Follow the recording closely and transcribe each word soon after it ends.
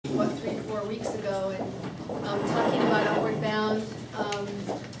4 weeks ago and talking about Upward Bound.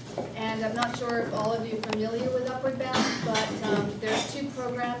 And I'm not sure if all of you are familiar with Upward Bound, but there's 2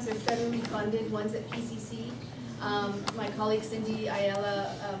 programs. They're federally funded. One's at PCC. My colleague Cindy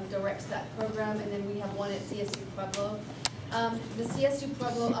Ayala directs that program, and then we have one at CSU Pueblo. The CSU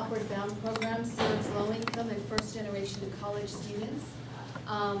Pueblo Upward Bound program serves low-income and first-generation college students.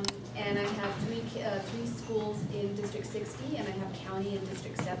 And I have 3 schools in District 60, and I have county in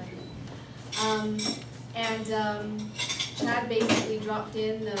District 70. Chad basically dropped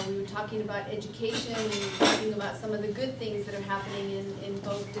in. We were talking about education and talking about some of the good things that are happening in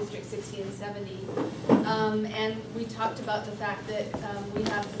both District 60 and 70. And we talked about the fact that we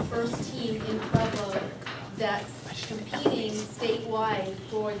have the first team in Pueblo that's competing statewide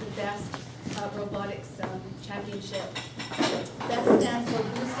for the B.E.S.T robotics championship. B.E.S.T stands for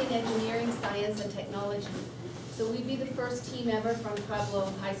Boosting Engineering, Science, and Technology. So we'd be the first team ever from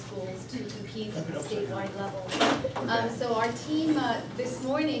Pueblo high schools to compete at the statewide level. So our team this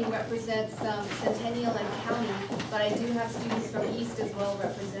morning represents Centennial and County, but I do have students from East as well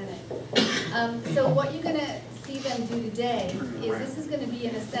represented. So what you're going to see them do today is this is going to be,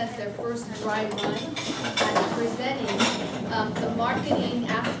 in a sense, their first dry run at presenting the marketing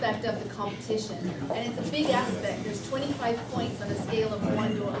aspect of the competition. And it's a big aspect. There's 25 points on a scale of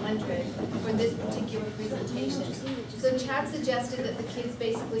 1 to 100 for this particular presentation. So Chad suggested that the kids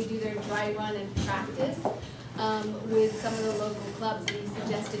basically do their dry run and practice with some of the local clubs, and he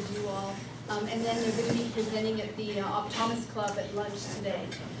suggested you all. And then they're going to be presenting at the Optometrist Club at lunch today.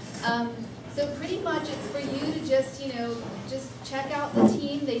 So pretty much it's for you to just, just check out the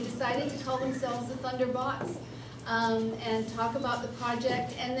team. They decided to call themselves the Thunderbots and talk about the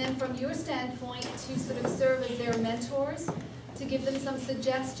project. And then from your standpoint, to sort of serve as their mentors, to give them some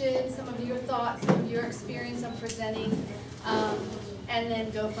suggestions, some of your thoughts, some of your experience on presenting, and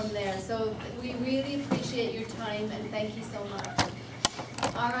then go from there. So we really appreciate your time, and thank you so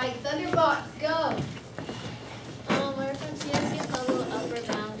much. All right, Thunderbots, go. We're from CSU Pueblo, Upward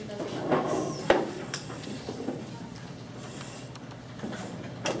Bound, Thunderbots.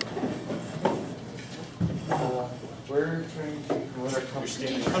 We're trying to promote our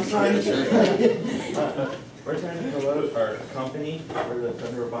company. I'm sorry. We're trying to promote our company. We're the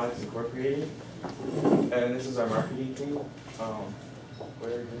Thunderbots Incorporated, and this is our marketing team.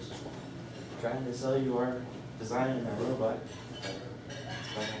 We're just trying to sell you our design and our robot.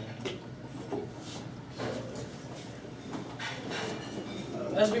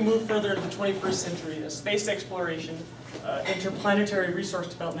 As we move further into the 21st century, space exploration, interplanetary resource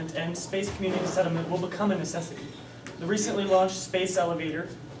development, and space community settlement will become a necessity. The recently launched Space Elevator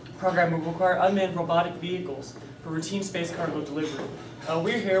program will require unmanned robotic vehicles for routine space cargo delivery.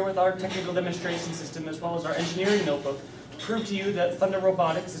 We're here with our technical demonstration system as well as our engineering notebook to prove to you that Thunder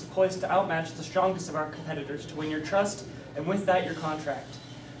Robotics is poised to outmatch the strongest of our competitors to win your trust, and with that, your contract.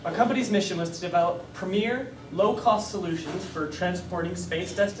 Our company's mission was to develop premier, low-cost solutions for transporting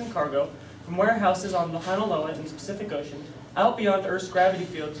space-destined cargo from warehouses on Lahaina Loa in the Pacific Ocean out beyond Earth's gravity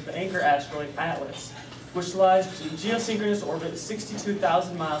field to the anchor asteroid Atlas, which lies in geosynchronous orbit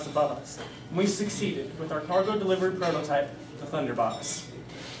 62,000 miles above us. And we succeeded with our cargo delivery prototype, the Thunderbots.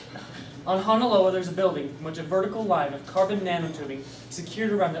 On Honolua, there's a building from which a vertical line of carbon nanotubing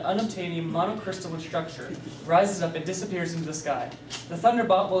secured around an unobtainium monocrystalline structure rises up and disappears into the sky. The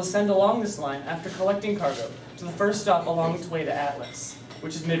Thunderbot will ascend along this line after collecting cargo to the first stop along its way to Atlas,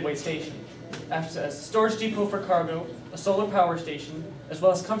 which is Midway Station. After a storage depot for cargo, a solar power station, as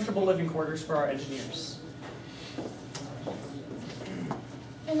well as comfortable living quarters for our engineers.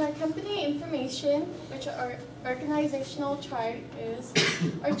 In our company information, which our organizational chart is,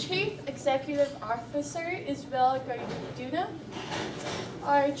 our Chief Executive Officer is Will Garduna.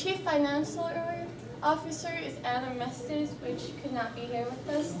 Our Chief Financial Officer is Anna Mestes, which could not be here with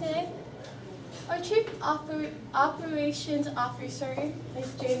us today. Our Chief Operations Officer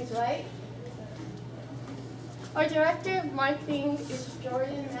is James White. Our Director of Marketing is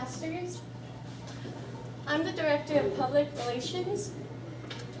Jordan Masters. I'm the Director of Public Relations.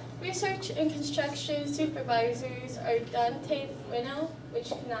 Research and construction supervisors are Dante Reno, which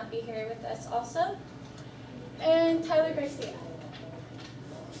cannot be here with us also, and Tyler Garcia.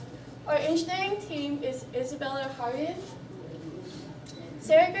 Our engineering team is Isabella Harden,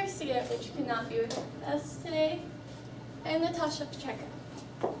 Sarah Garcia, which cannot be with us today, and Natasha Pacheco.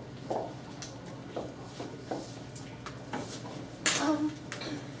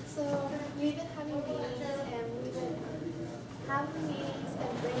 So we've been having meetings and we've been having meetings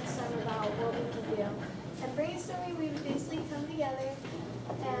and brainstorm about what we can do. And brainstorming, we would basically come together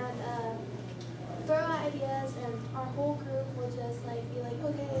and throw out ideas, and our whole group will just be like,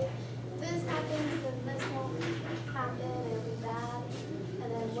 okay, this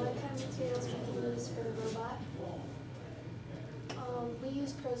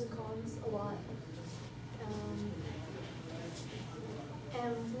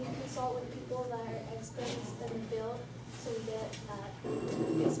consult with people that are experts in the field so we get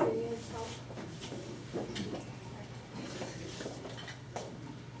experience help.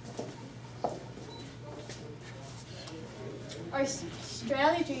 Our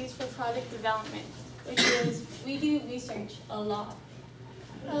strategies for product development, which is we do research a lot.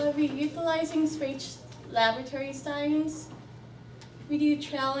 We're utilizing space laboratory science. We do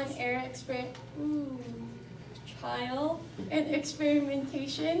trial and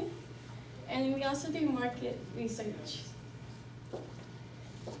experimentation, and we also do market research.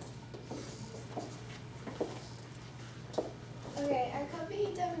 Okay, our company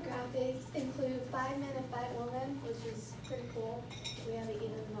demographics include 5 men and 5 women, which is pretty cool. We have 8 of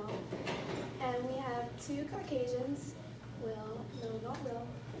them all. And we have 2 Caucasians. Will, no, not Will.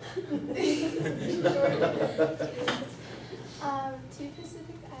 2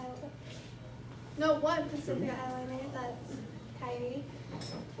 Pacific Islanders. No, 1 Pacific Islander, that's Kyrie.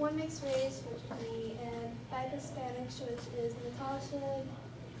 1 mixed race, which is me, and 5 Hispanics, which is Natasha,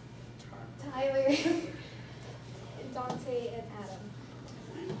 Tyler, Dante, and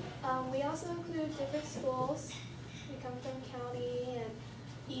Adam. We also include different schools. We come from County and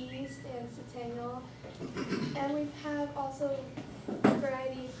East and Centennial. And we have also a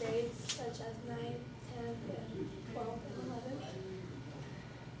variety of grades such as 9, 10, and 12, and 11.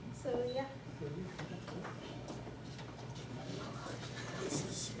 So yeah.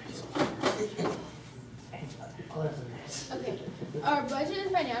 Okay, our budget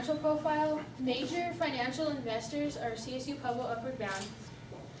and financial profile, major financial investors are CSU Pueblo Upward Bound.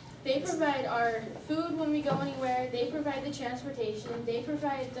 They provide our food when we go anywhere, they provide the transportation, they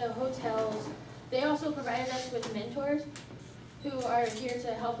provide the hotels, they also provide us with mentors who are here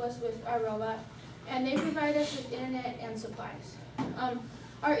to help us with our robot, and they provide us with internet and supplies.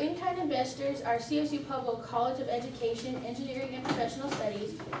 Our in-kind investors are CSU Pueblo College of Education, Engineering, and Professional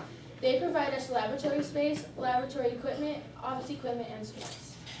Studies. They provide us laboratory space, laboratory equipment, office equipment, and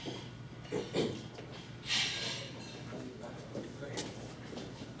supplies.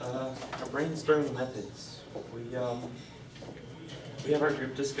 Our brainstorming methods. We have our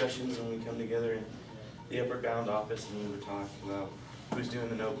group discussions when we come together in the Upward Bound office, and we were talking about who's doing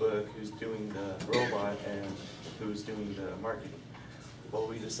the notebook, who's doing the robot, and who's doing the marketing. Well,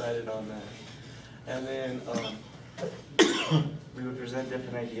 we decided on that. And then we would present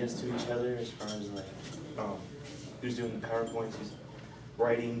different ideas to each other as far as like who's doing the PowerPoints, who's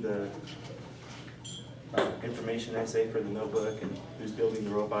writing the information essay for the notebook, and who's building the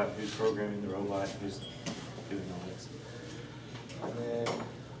robot, who's programming the robot, who's doing all this. And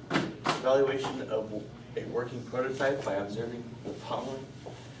then evaluation of a working prototype by observing the following.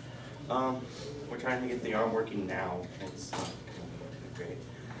 We're trying to get the arm working now. It's not great.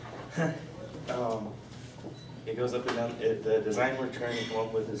 It goes up and down. The design we're trying to come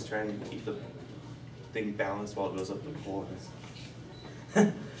up with is trying to keep the thing balanced while it goes up the pole.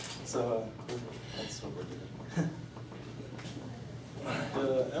 So that's what we're doing.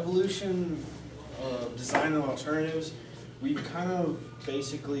 The evolution of design and alternatives, we've kind of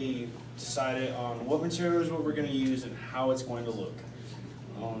basically decided on what materials we're going to use and how it's going to look.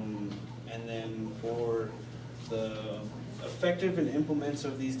 And then for the effective and implements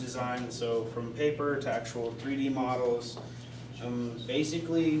of these designs, so from paper to actual 3D models,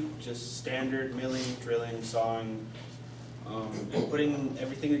 basically just standard milling, drilling, sawing, and putting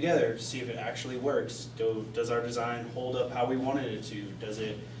everything together to see if it actually works. Does our design hold up how we wanted it to? Does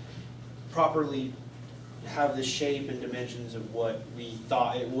it properly have the shape and dimensions of what we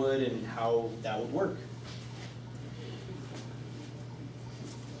thought it would and how that would work?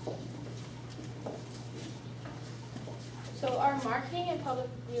 So our marketing and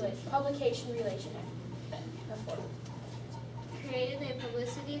publication relation effort. Created a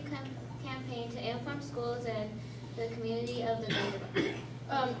publicity campaign to inform schools and the community of the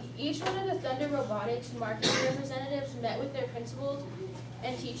Thunderbots. Each one of the Thunder Robotics marketing representatives met with their principals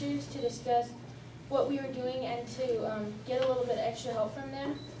and teachers to discuss what we were doing and to get a little bit extra help from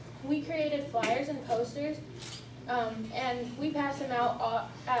them. We created flyers and posters, and we passed them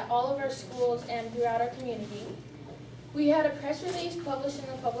out at all of our schools and throughout our community. We had a press release published in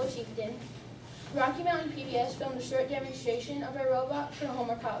the Pueblo Chieftain. Rocky Mountain PBS filmed a short demonstration of our robot for the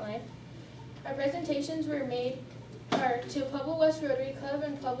homework hotline. Our presentations were made to Pueblo West Rotary Club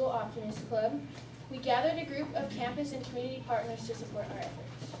and Pueblo Optimist Club. We gathered a group of campus and community partners to support our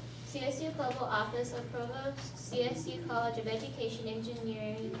efforts. CSU Pueblo Office of Provost, CSU College of Education,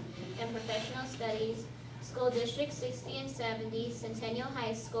 Engineering, and Professional Studies, School District 60 and 70, Centennial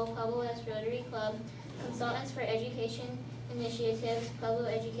High School, Pueblo West Rotary Club, Consultants for Education Initiatives, Pueblo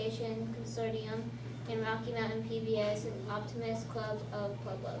Education Consortium, and Rocky Mountain PBS and Optimist Club of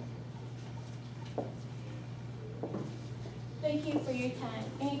Pueblo. Thank you for your time.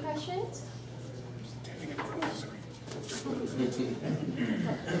 Any questions?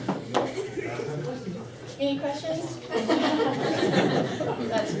 Any questions?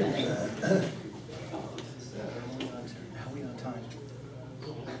 That's good. How are we on time?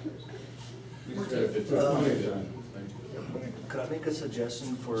 Could I make a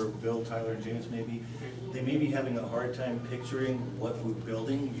suggestion for Bill, Tyler, and James maybe? They may be having a hard time picturing what we're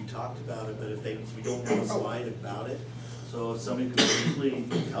building. You talked about it, but if we don't have a slide about it. So if somebody could briefly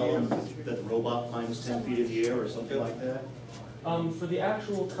tell them that the robot climbs 10 feet in the air or something like that? For the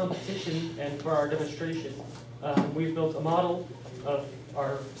actual competition and for our demonstration, we've built a model of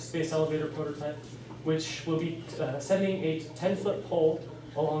our space elevator prototype, which will be sending a 10-foot pole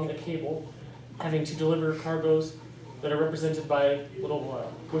along a cable, having to deliver cargoes that are represented by little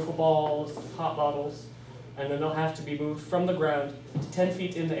wiffle balls, pop bottles, and then they'll have to be moved from the ground 10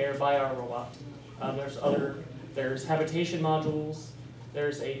 feet in the air by our robot. There's habitation modules,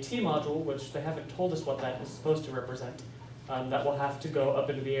 there's a T module, which they haven't told us what that is supposed to represent, that will have to go up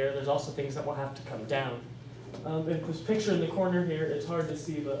into the air. There's also things that will have to come down. In this picture in the corner here, it's hard to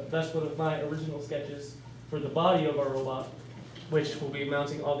see, but that's one of my original sketches for the body of our robot, which will be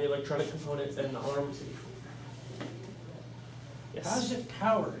mounting all the electronic components and the arms. Yes. How's it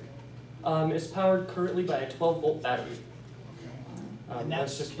powered? It's powered currently by a 12-volt battery. And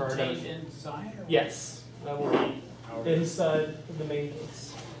that's just for our contained demonstration. inside? Or Yes, that will be inside the main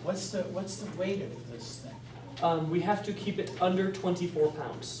case. what's the weight of this thing? We have to keep it under 24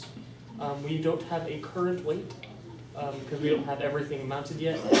 pounds. We don't have a current weight because we don't have everything mounted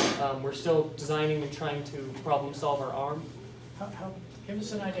yet. We're still designing and trying to problem solve our arm. Give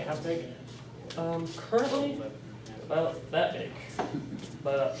us an idea how big it is. Currently, about that big,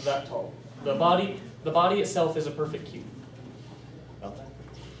 about that tall. The body itself is a perfect cube. About that?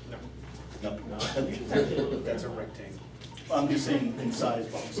 No. No. That's a rectangle. I'm just saying in size,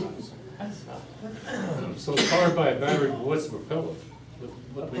 bump size. So it's powered by a battery, but what's the propellant?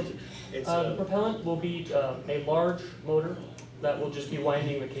 What makes it? It's The propellant will be a large motor that will just be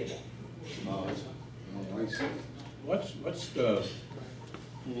winding the cable. What's the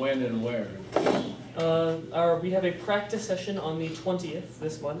when and where? We have a practice session on the 20th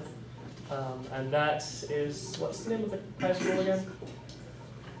this month, and that is, what's the name of the high school again?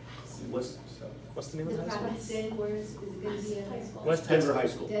 What's the name of the high school? Where is it going to be at high school? West Denver High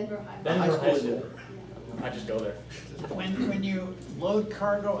School. Denver High. Denver High High school in School. Denver. I just go there. When you load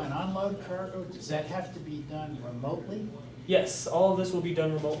cargo and unload cargo, does that have to be done remotely? Yes, all of this will be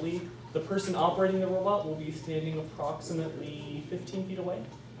done remotely. The person operating the robot will be standing approximately 15 feet away.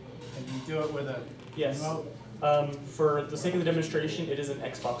 And you do it with a Yes. remote? For the sake of the demonstration, it is an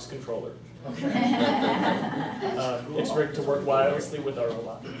Xbox controller. It's rigged to work wirelessly with our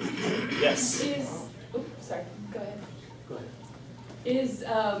robot. Yes. Sorry, go ahead. Go ahead. Is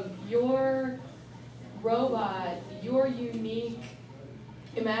your robot your unique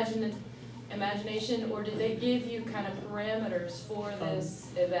imagination, or did they give you kind of parameters for this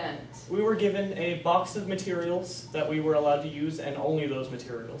event? We were given a box of materials that we were allowed to use, and only those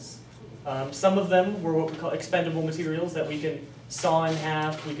materials. Some of them were what we call expendable materials that we can saw in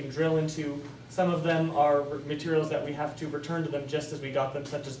half, we can drill into. Some of them are materials that we have to return to them just as we got them,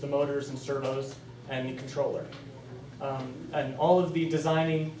 such as the motors and servos and the controller. And all of the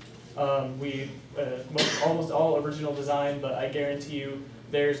designing, almost all original design, but I guarantee you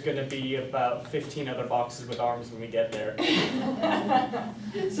there's going to be about 15 other boxes with arms when we get there.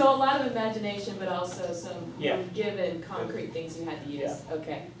 So a lot of imagination, but also some Yeah. given concrete things you had to use. Yeah.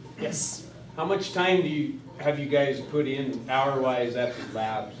 Okay. Yes. How much time have you guys put in hour-wise at the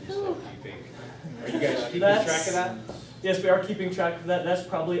labs and stuff, do you think? Are you guys keeping track of that? Yes, we are keeping track of that. That's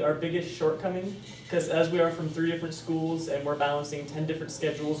probably our biggest shortcoming, because as we are from 3 different schools and we're balancing 10 different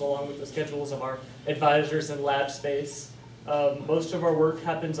schedules along with the schedules of our advisors and lab space, most of our work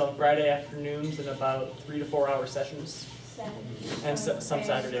happens on Friday afternoons in about 3 to 4 hour sessions. And some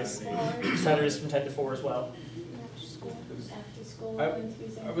Saturdays. Saturdays from 10 to 4 as well.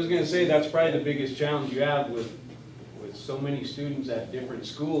 I was gonna say, that's probably the biggest challenge you have with so many students at different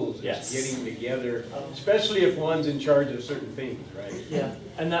schools, is Yes. getting together, especially if one's in charge of certain things, right? Yeah,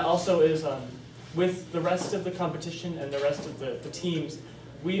 and that also is, with the rest of the competition and the rest of the teams,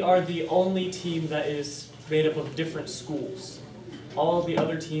 we are the only team that is made up of different schools. All of the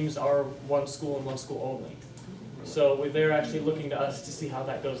other teams are one school and one school only. So they're actually looking to us to see how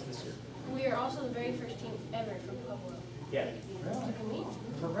that goes this year. We are also the very first team ever from Pueblo Yeah. to compete.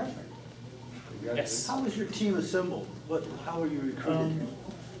 Terrific. Yes. How was your team assembled? How were you recruited?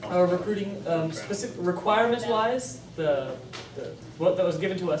 Our recruiting, specific requirements-wise, what that was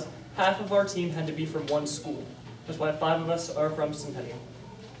given to us half of our team had to be from one school. That's why 5 of us are from Centennial.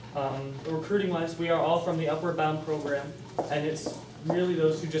 Recruiting-wise, we are all from the Upward Bound program, and it's really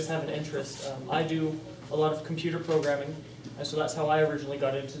those who just have an interest. I do a lot of computer programming, and so that's how I originally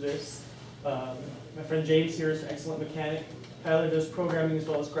got into this. My friend James here is an excellent mechanic. Tyler does programming as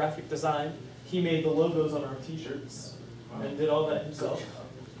well as graphic design. He made the logos on our t-shirts and did all that himself.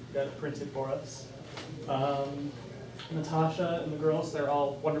 Got it printed for us. Natasha and the girls, they're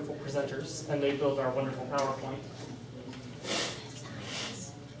all wonderful presenters, and they built our wonderful PowerPoint.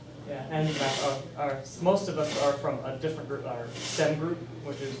 Yeah, and most of us are from a different group, our STEM group,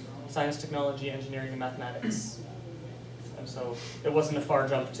 which is science, technology, engineering, and mathematics. And so it wasn't a far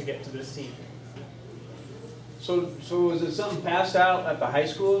jump to get to this team. So was it something passed out at the high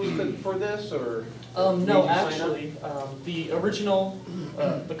school for this, or? No, actually, the original,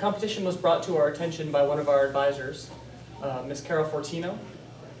 the competition was brought to our attention by one of our advisors, Miss Carol Fortino,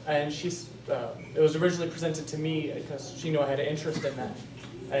 and it was originally presented to me because she knew I had an interest in that.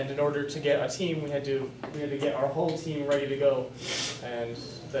 And in order to get a team, we had to get our whole team ready to go, and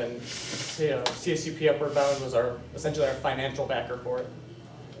then CSUP Upward Bound was essentially our financial backer for it.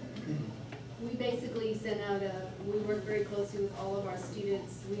 We basically sent out we work very closely with all of our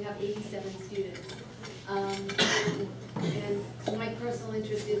students. We have 87 students. And my personal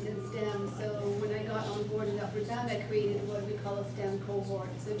interest is in STEM, so when I got on board at Upward Bound, I created what we call a STEM cohort.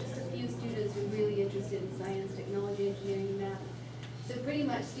 So just a few students who are really interested in science, technology, engineering, and math. So pretty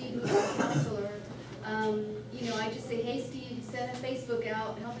much Steve, who's our counselor, I just say, hey Steve, send a Facebook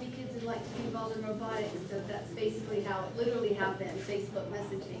out, how many kids would like to be involved in robotics? So that's basically how it literally happened, Facebook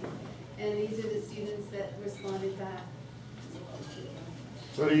messaging. And these are the students that responded back.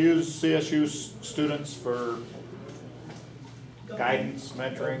 So do you use CSU students for guidance,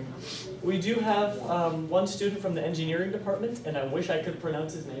 mentoring? We do have one student from the engineering department, and I wish I could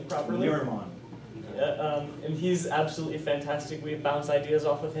pronounce his name properly. Nirman. And he's absolutely fantastic. We bounce ideas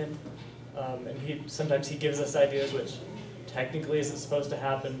off of him, and sometimes he gives us ideas which technically isn't supposed to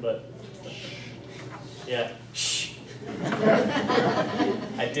happen, but yeah.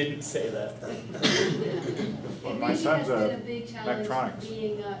 I didn't say that. Well, my son's It really has been a big challenge electronics.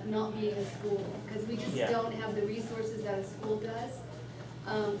 not being a school, because we just don't have the resources that a school does.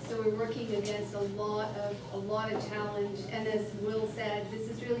 So we're working against a lot of challenge, and as Will said, this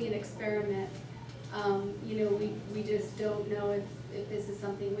is really an experiment. We just don't know if this is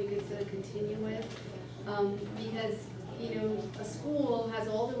something we could sort of continue with, because a school has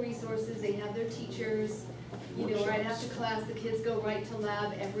all the resources, they have their teachers, right after class, the kids go right to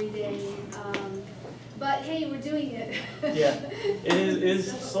lab every day. But hey, we're doing it. Yeah, it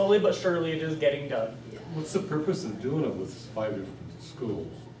is slowly but surely it is getting done. What's the purpose of doing it with 5 different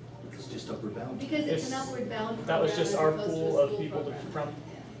schools? It's just Upward Bound. Because it's an Upward Bound program. That was just as our opposed to pool a of school people to program. pick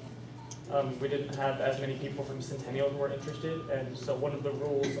from. We didn't have as many people from Centennial who were interested, and so one of the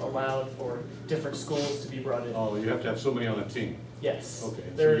rules allowed for different schools to be brought in. Oh, you have to have so many on a team. Yes. Okay.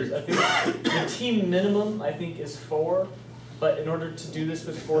 There's, I think, the team minimum, I think, is 4, but in order to do this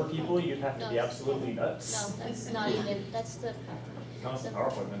with 4 people, you'd have to be absolutely nuts. No, that's not even, that's the, That's the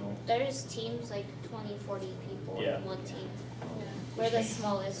PowerPoint minimum. there's teams like 20, 40 people Yeah. in one team. We're the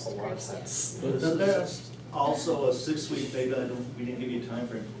smallest A lot of group. sense. But there's also a 6-week, maybe we didn't give you a time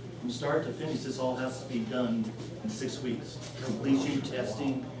frame. From start to finish, this all has to be done in 6 weeks. Completion,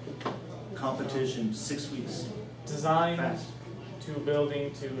 testing, competition, 6 weeks. Design Fast. to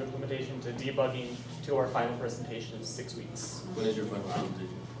building to implementation to debugging to our final presentation is 6 weeks. When is your final presentation?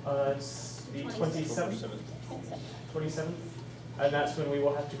 It's the 27th. 27th, and that's when we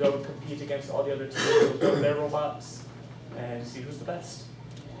will have to go and compete against all the other teams who build their robots and see who's the best.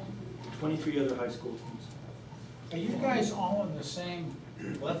 23 other high school teams. Are you guys all in the same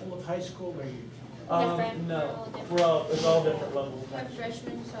level of high school, or you? Different. No, We're all different. it's all different levels. We're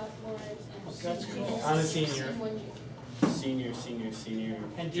freshmen, sophomores, and That's cool. I'm a senior. and one junior. Senior.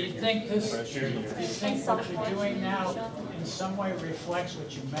 And do you think this, do you Freshman. think what you're doing now in some way reflects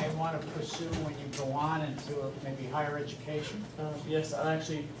what you may want to pursue when you go on into maybe higher education? Yes, I'm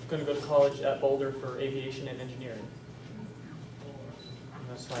actually going to go to college at Boulder for aviation and engineering. And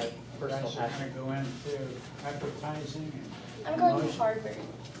that's my You personal guys are passion. going to go into advertising and I'm going to promotion? Harvard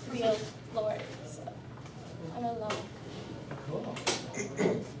to be a lawyer, so I'm a law. Cool.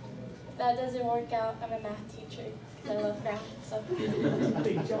 If that doesn't work out, I'm a math teacher. I love math, so.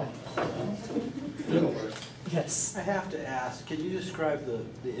 Big jump. Yes. I have to ask, can you describe the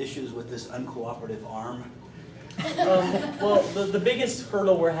issues with this uncooperative arm? Well, the biggest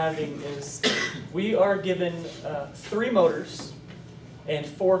hurdle we're having is we are given 3 motors and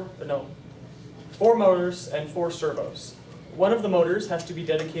 4 motors and 4 servos. one of the motors has to be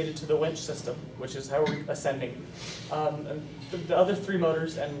dedicated to the winch system, which is how we're ascending. And the other 3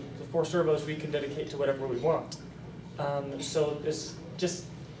 motors and the 4 servos we can dedicate to whatever we want. So it's just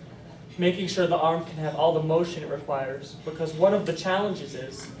making sure the arm can have all the motion it requires, because one of the challenges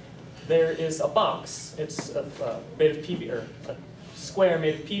is there is a box. It's made of PVC, or a square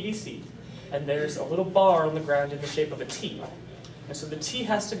made of PVC, and there's a little bar on the ground in the shape of a T. And so the T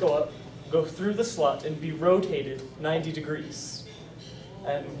has to go up, go through the slot, and be rotated 90 degrees.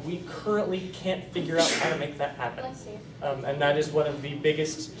 And we currently can't figure out how to make that happen. And that is one of the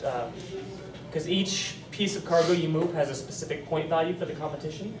biggest, because each piece of cargo you move has a specific point value for the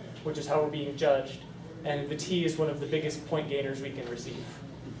competition, which is how we're being judged. And the T is one of the biggest point gainers we can receive.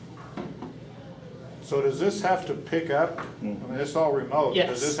 So does this have to pick up, I mean, it's all remote. Yes.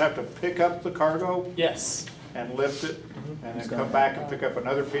 Does this have to pick up the cargo Yes. and lift it, and then come back and pick up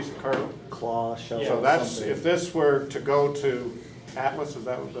another piece of cargo? Claw, shovel, So that's, something. if this were to go to Atlas, is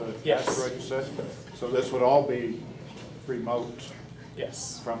that what the Yes. asteroid you said? So this would all be remote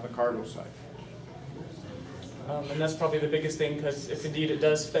Yes. from the cargo side? And that's probably the biggest thing, because if indeed it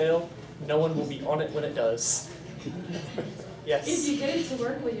does fail, no one will be on it when it does. Yes. If you get it to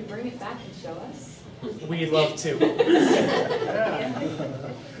work, will you bring it back and show us? We'd love to.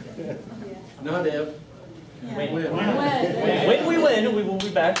 Not if. When we win, we will be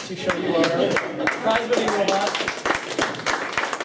back to show you our prize-winning robot.